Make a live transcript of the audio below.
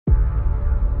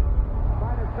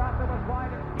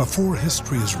Before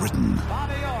history is written,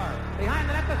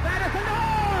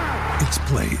 it's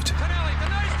played.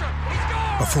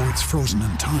 Before it's frozen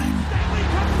in time,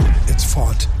 it's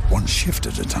fought one shift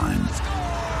at a time.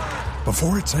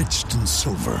 Before it's etched in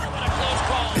silver,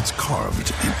 it's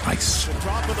carved in ice.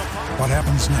 What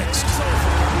happens next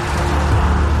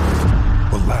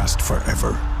will last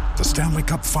forever. The Stanley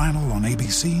Cup Final on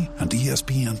ABC and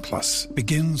ESPN Plus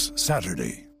begins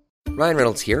Saturday. Ryan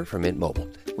Reynolds here from Mint Mobile.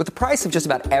 With the price of just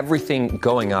about everything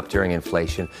going up during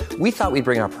inflation, we thought we'd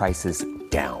bring our prices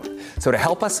down. So to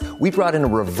help us, we brought in a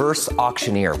reverse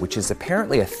auctioneer, which is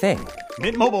apparently a thing.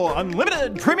 Mint Mobile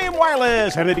Unlimited Premium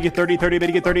Wireless. How to get 30, 30, bit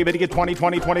to get 30, bit to get 20,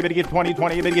 20, 20, bit to get 20,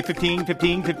 20, bit to get 15,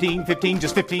 15, 15, 15,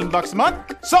 just $15 a month?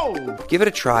 Sold! Give it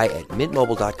a try at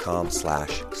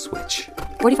mintmobile.com/switch.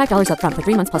 $45 up front for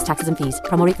 3 months plus taxes and fees.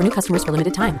 Promo rate for new customers for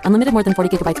limited time. Unlimited more than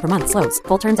 40 gigabytes per month. Slows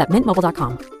full terms at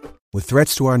mintmobile.com. With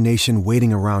threats to our nation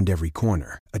waiting around every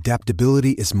corner,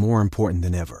 adaptability is more important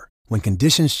than ever. When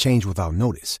conditions change without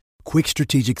notice, quick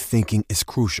strategic thinking is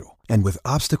crucial. And with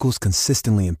obstacles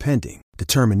consistently impending,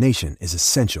 determination is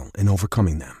essential in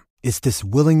overcoming them. It's this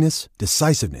willingness,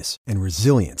 decisiveness, and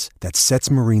resilience that sets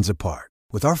Marines apart.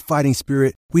 With our fighting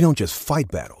spirit, we don't just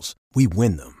fight battles, we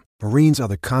win them. Marines are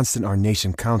the constant our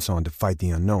nation counts on to fight the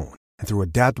unknown. And through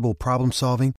adaptable problem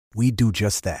solving, we do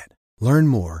just that. Learn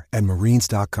more at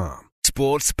marines.com.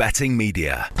 Sports Betting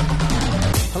Media.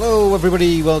 Hello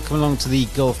everybody, welcome along to the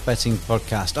Golf Betting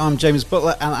Podcast. I'm James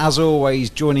Butler, and as always,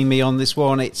 joining me on this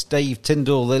one, it's Dave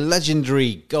Tyndall, the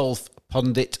legendary golf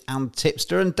pundit and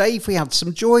tipster. And Dave, we had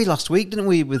some joy last week, didn't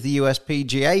we, with the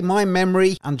USPGA? My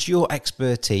memory and your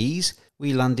expertise,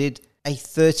 we landed a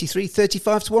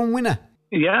 35 to 1 winner.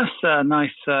 Yes, nice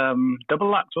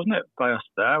double laps, wasn't it, by us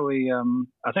there? We,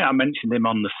 I think I mentioned him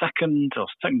on the second or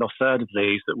third of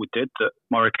these that we did, that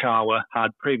Morikawa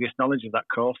had previous knowledge of that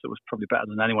course that was probably better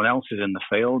than anyone else's in the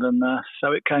field, and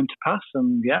so it came to pass,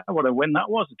 and yeah, what a win that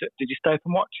was. Did you stay up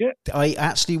and watch it? I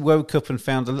actually woke up and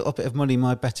found a little bit of money in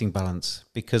my betting balance,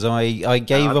 because I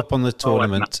gave up on the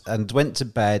tournament and went to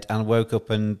bed and woke up,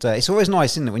 and it's always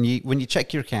nice, isn't it, when you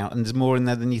check your account and there's more in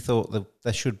there than you thought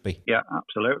there should be. Yeah,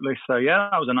 absolutely. So yeah,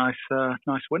 that was a nice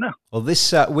winner. Well,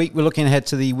 this week we're looking ahead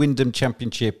to the Wyndham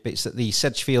Championship. It's at the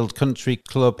Sedgefield Country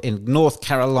Club in North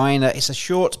Carolina. It's a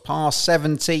short par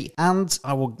 70, and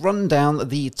I will run down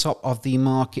the top of the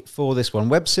market for this one.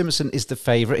 Webb Simpson is the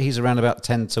favourite. He's around about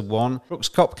 10 to 1. Brooks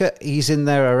Koepka, he's in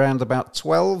there around about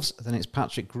 12s. Then it's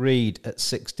Patrick Reed at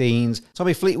 16s.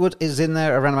 Tommy Fleetwood is in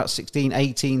there around about 16,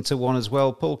 18 to 1 as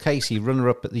well. Paul Casey,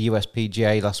 runner-up at the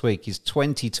USPGA last week, is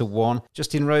 20 to 1.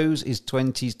 Justin Rose is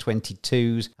 20s,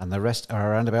 22s, and the rest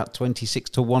are around about 26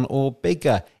 to 1 or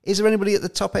bigger. Is there anybody at the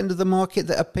top end of the market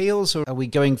that appeals, or are we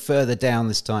going further down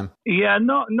this time? Yeah,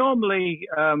 normally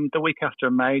the week after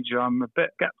a major, I'm a bit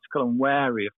sceptical and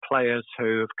wary of players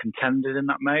who have contended in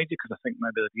that major, because I think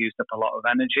maybe they've used up a lot of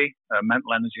energy,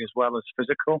 mental energy as well as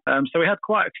physical. So we had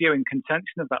quite a few in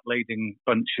contention of that leading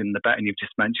bunch in the betting you've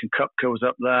just mentioned. Koepka was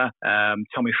up there,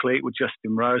 Tommy Fleetwood,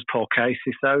 Justin Rose, Paul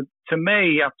Casey. So to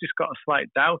me, I've just got a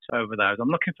slight doubt over those. I'm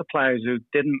looking for players who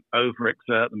didn't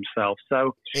overexert themselves.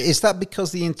 So is that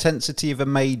because the intensity of a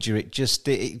major,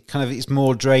 it's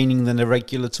more draining than a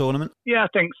regular tournament? Yeah, I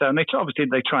think so. And they try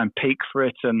and peak for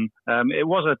it, and it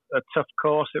was a tough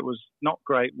course. It was not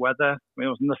great weather. I mean,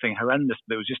 it was nothing horrendous,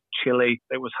 but it was just chilly.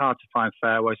 It was hard to find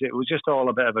fairways. It was just all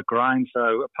a bit of a grind.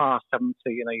 So at par 70,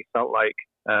 you felt like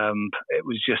it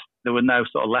was just, there were no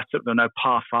sort of let-up, there were no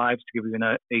par fives to give you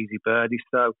an easy birdie.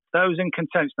 So those in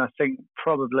contention, I think,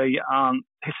 probably aren't,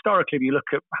 historically, if you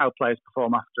look at how players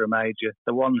perform after a major,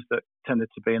 the ones that tended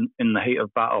to be in the heat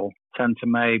of battle tend to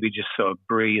maybe just sort of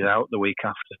breathe out the week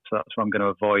after. So that's why I'm going to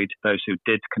avoid those who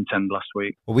did contend last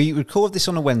week. Well, we record this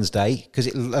on a Wednesday because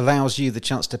it allows you the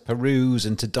chance to peruse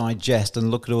and to digest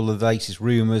and look at all of the latest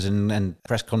rumours and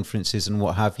press conferences and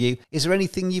what have you. Is there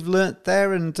anything you've learnt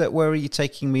there, and where are you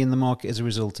taking me in the market as a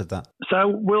result of that? So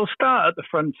we'll start at the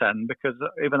front end, because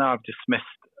even though I've dismissed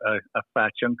a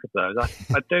fair chunk of those,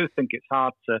 I do think it's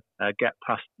hard to get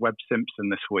past Webb Simpson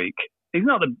this week. He's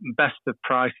not the best of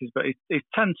prices, but he's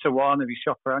 10 to 1. If you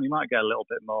shop around, you might get a little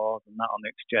bit more than that on the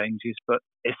exchanges, but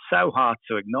it's so hard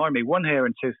to ignore him. He won here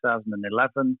in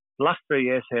 2011. The last 3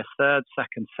 years here, third,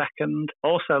 second.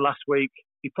 Also last week,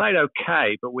 he played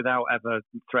okay, but without ever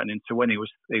threatening to win. He was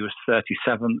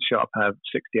 37th, shot a pair of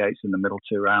 68s in the middle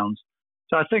two rounds.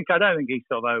 So I don't think he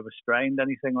sort of overstrained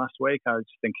anything last week. I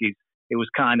just think he was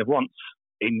kind of, once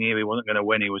he knew he wasn't going to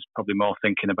win, he was probably more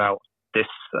thinking about this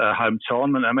home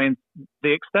tournament. I mean,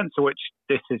 the extent to which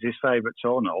this is his favourite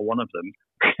tournament, or one of them,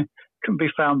 can be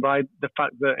found by the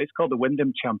fact that it's called the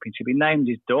Wyndham Championship. He named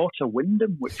his daughter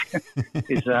Wyndham, which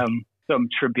is some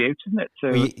tribute, isn't it,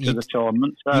 to the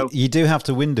tournament? So you do have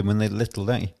to win them when they're little,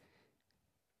 don't you?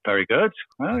 Very good.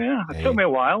 Well, yeah, it took me a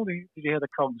while. Did you hear the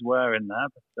cogs were in there?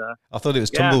 But I thought it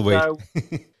was tumbleweed.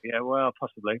 Yeah, well,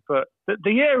 possibly. But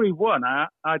the year he won,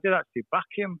 I did actually back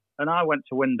him, and I went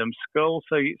to Wyndham School.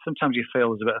 So sometimes you feel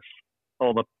there's a bit of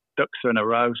all the ducks are in a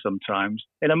row sometimes,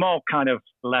 in a more kind of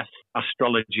less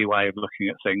astrology way of looking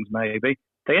at things, maybe.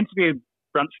 They interviewed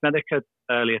Brandt Snedeker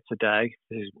earlier today.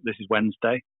 This is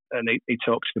Wednesday, and he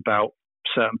talks about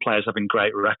certain players having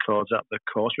great records at the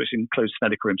course, which includes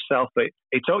Snedeker himself. But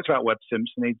he talked about Webb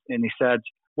Simpson, and he said,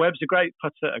 Webb's a great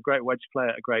putter, a great wedge player,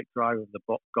 a great driver of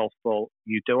the golf ball.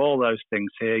 You do all those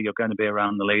things here, you're going to be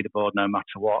around the leaderboard no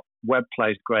matter what. Webb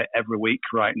plays great every week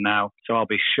right now, so I'll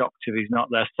be shocked if he's not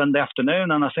there Sunday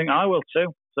afternoon, and I think I will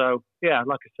too. So, yeah,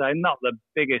 like I say, not the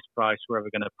biggest price we're ever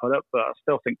going to put up, but I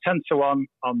still think 10-1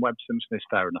 on Webb Simpson is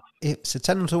fair enough. It's a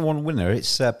 10-1 winner.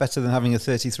 It's better than having a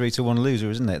 33-1 loser,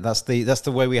 isn't it? That's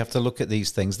the way we have to look at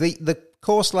these things. The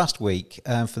course last week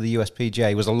for the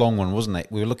USPGA was a long one, wasn't it?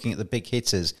 We were looking at the big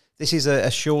hitters. This is a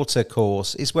shorter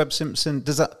course. Is Webb Simpson,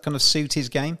 does that kind of suit his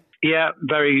game? Yeah,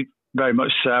 very, very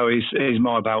much so. He's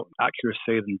more about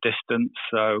accuracy than distance.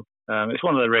 So it's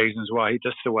one of the reasons why he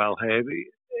does so well here.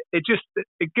 It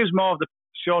gives more of the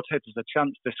short hitters a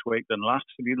chance this week than last.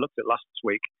 If you looked at last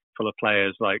week, full of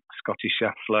players like Scotty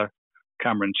Scheffler,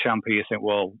 Cameron Champ, you think,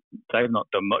 well, they've not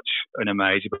done much in a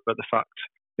major, but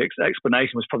the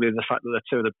explanation was probably the fact that they're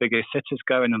two of the biggest hitters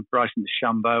going, and Bryson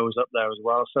DeChambeau was up there as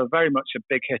well. So very much a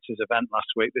big hitters event last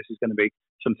week. This is going to be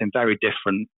something very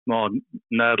different, more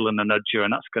nerdle and a nudger,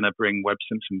 and that's going to bring Webb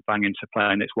Simpson bang into play,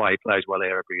 and it's why he plays well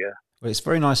here every year. Well, it's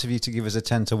very nice of you to give us a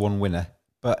 10-1 winner.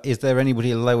 But is there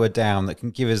anybody lower down that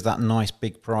can give us that nice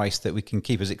big price that we can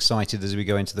keep us excited as we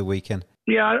go into the weekend?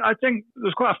 Yeah, I think there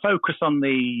was quite a focus on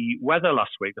the weather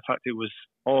last week, the fact it was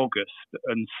August,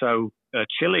 and so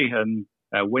chilly and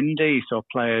windy, so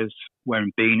players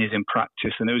wearing beanies in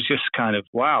practice, and it was just kind of,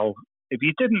 wow. If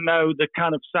you didn't know the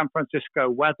kind of San Francisco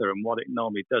weather and what it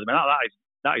normally does, I mean,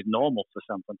 that is normal for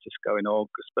San Francisco in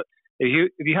August, but if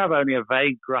you have only a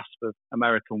vague grasp of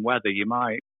American weather, you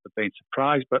might have been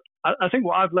surprised. But I think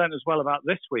what I've learned as well about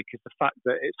this week is the fact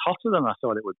that it's hotter than I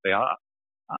thought it would be.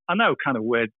 I know kind of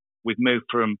weird we've moved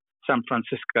from San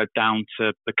Francisco down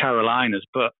to the Carolinas,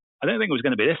 but I didn't think it was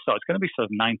going to be this hot. It's going to be sort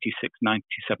of 96,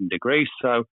 97 degrees.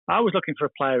 So I was looking for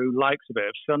a player who likes a bit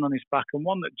of sun on his back, and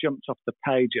one that jumped off the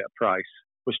page at a price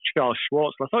was Charles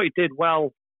Schwartzel. I thought he did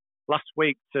well last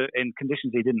week in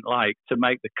conditions he didn't like to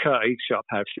make the cut. He shot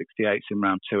a pair of 68s in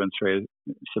round 2 and 3,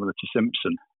 similar to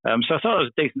Simpson. So I thought it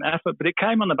was a decent effort, but it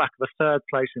came on the back of a third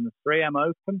place in the 3M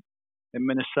Open in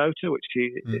Minnesota, which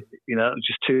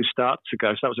just 2 starts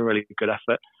ago. So that was a really good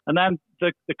effort. And then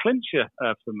the clincher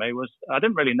for me was, I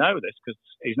didn't really know this because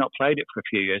he's not played it for a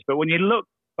few years, but when you look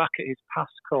back at his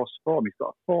past course form, he's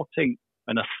got a 14th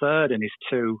and a 3rd in his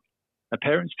 2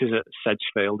 appearances at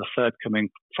Sedgefield, the 3rd coming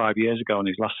 5 years ago on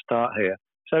his last start here.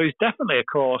 So he's definitely a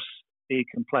course he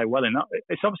can play well in.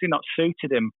 It's obviously not suited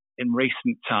him in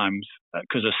recent times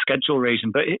because of schedule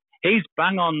reason, but he's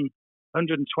bang on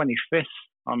 125th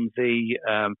on the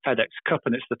FedEx Cup,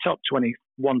 and it's the top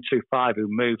 125 who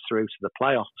move through to the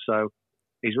playoffs. So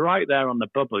he's right there on the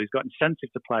bubble. He's got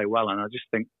incentive to play well, and I just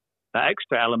think that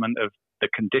extra element of the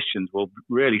conditions will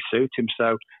really suit him.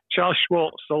 So Charles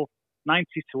Schwartzel,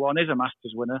 90-1, is a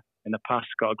Masters winner in the past,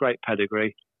 got a great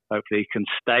pedigree. Hopefully he can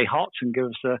stay hot and give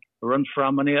us a run for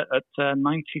our money at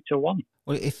 90-1.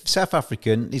 Well, if South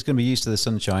African, he's going to be used to the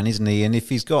sunshine, isn't he? And if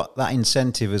he's got that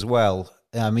incentive as well,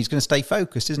 he's going to stay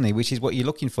focused, isn't he? Which is what you're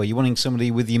looking for. You're wanting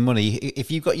somebody with your money.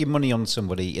 If you've got your money on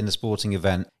somebody in a sporting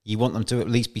event, you want them to at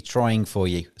least be trying for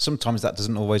you. Sometimes that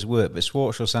doesn't always work, but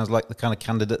Schwartzel sounds like the kind of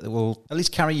candidate that will at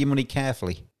least carry your money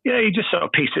carefully. Yeah, you just sort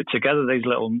of piece it together, these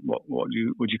little, what would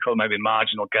you call maybe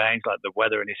marginal gains, like the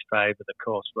weather in his favour, the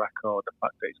course record, the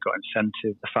fact that he's got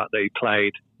incentive, the fact that he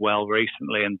played well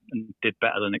recently and did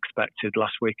better than expected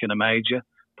last week in a major.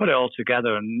 Put it all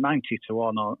together, and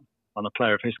 90-1 on a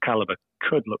player of his calibre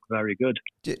could look very good.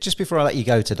 Just before I let you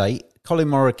go today, Colin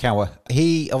Morikawa,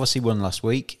 he obviously won last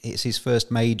week. It's his first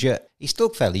major. He's still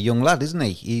a fairly young lad, isn't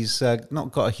he? He's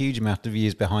not got a huge amount of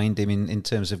years behind him in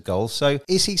terms of golf. So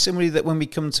is he somebody that when we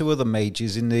come to other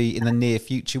majors in the near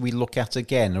future we look at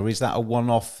again, or is that a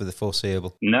one-off for the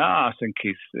foreseeable? No, I think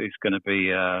he's going to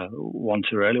be one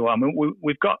to really well. I mean,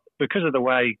 we've got, because of the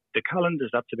way the calendars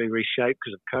have to be reshaped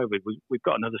because of COVID, we've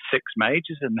got another 6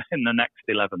 majors in the next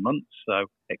 11 months. So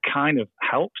it kind of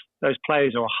helps. Those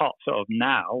players who are hot sort of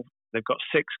now, they've got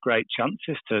 6 great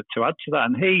chances to add to that.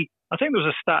 And he I think there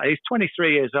was a stat. He's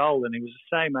 23 years old, and he was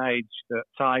the same age that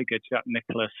Tiger, Jack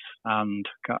Nicklaus, and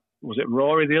was it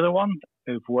Rory, the other one,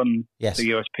 who've won the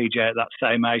USPGA at that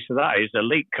same age. So that is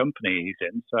elite company he's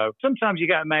in. So sometimes you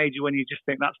get a major when you just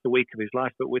think that's the week of his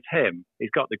life. But with him, he's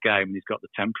got the game and he's got the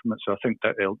temperament. So I think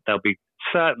that there'll be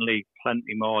certainly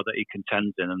plenty more that he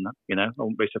contends in. And, I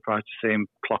wouldn't be surprised to see him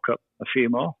clock up a few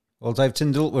more. Well, Dave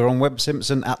Tyndall, we're on Webb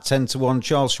Simpson at 10-1.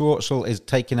 Charles Schwartzel is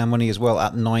taking our money as well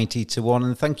at 90-1.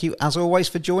 And thank you, as always,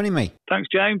 for joining me. Thanks,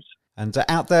 James. And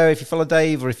out there, if you follow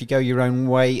Dave or if you go your own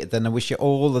way, then I wish you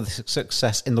all the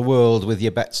success in the world with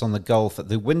your bets on the golf at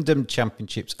the Wyndham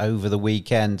Championships over the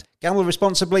weekend. Gamble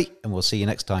responsibly, and we'll see you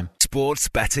next time. Sports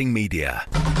Betting Media.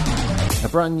 A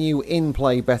brand new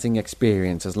in-play betting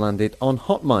experience has landed on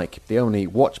Hot Mic, the only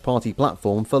watch party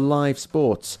platform for live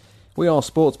sports. We are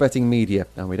Sports Betting Media,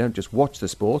 and we don't just watch the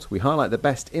sport, we highlight the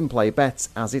best in-play bets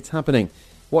as it's happening.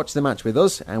 Watch the match with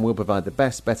us, and we'll provide the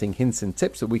best betting hints and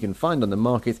tips that we can find on the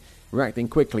market, reacting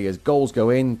quickly as goals go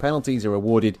in, penalties are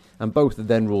awarded, and both are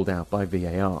then ruled out by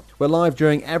VAR. We're live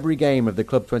during every game of the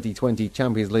Club 2020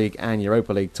 Champions League and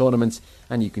Europa League tournaments,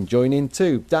 and you can join in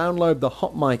too. Download the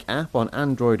Hot Mic app on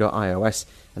Android or iOS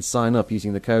and sign up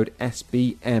using the code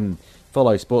SBM.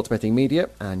 Follow Sports Betting Media,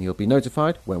 and you'll be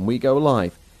notified when we go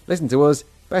live. Listen to us,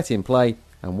 bet in play,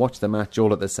 and watch the match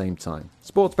all at the same time.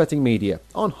 Sports Betting Media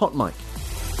on Hot Mic.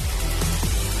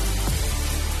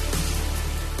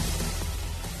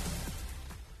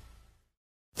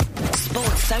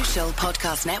 Sports Social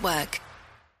Podcast Network.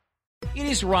 It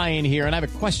is Ryan here, and I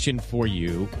have a question for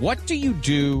you. What do you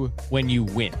do when you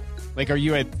win? Like, are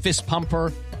you a fist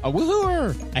pumper, a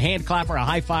woohooer, a hand clapper, a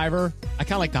high fiver? I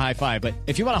kind of like the high five, but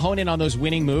if you want to hone in on those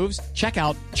winning moves, check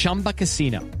out Chumba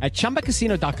Casino. At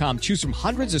ChumbaCasino.com, choose from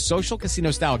hundreds of social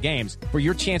casino-style games for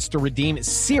your chance to redeem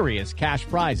serious cash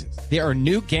prizes. There are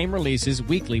new game releases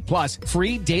weekly, plus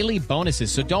free daily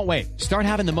bonuses, so don't wait. Start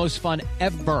having the most fun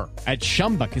ever at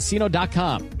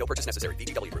ChumbaCasino.com. No purchase necessary.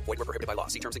 VGW. Void where prohibited by law.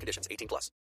 See terms and conditions. 18+.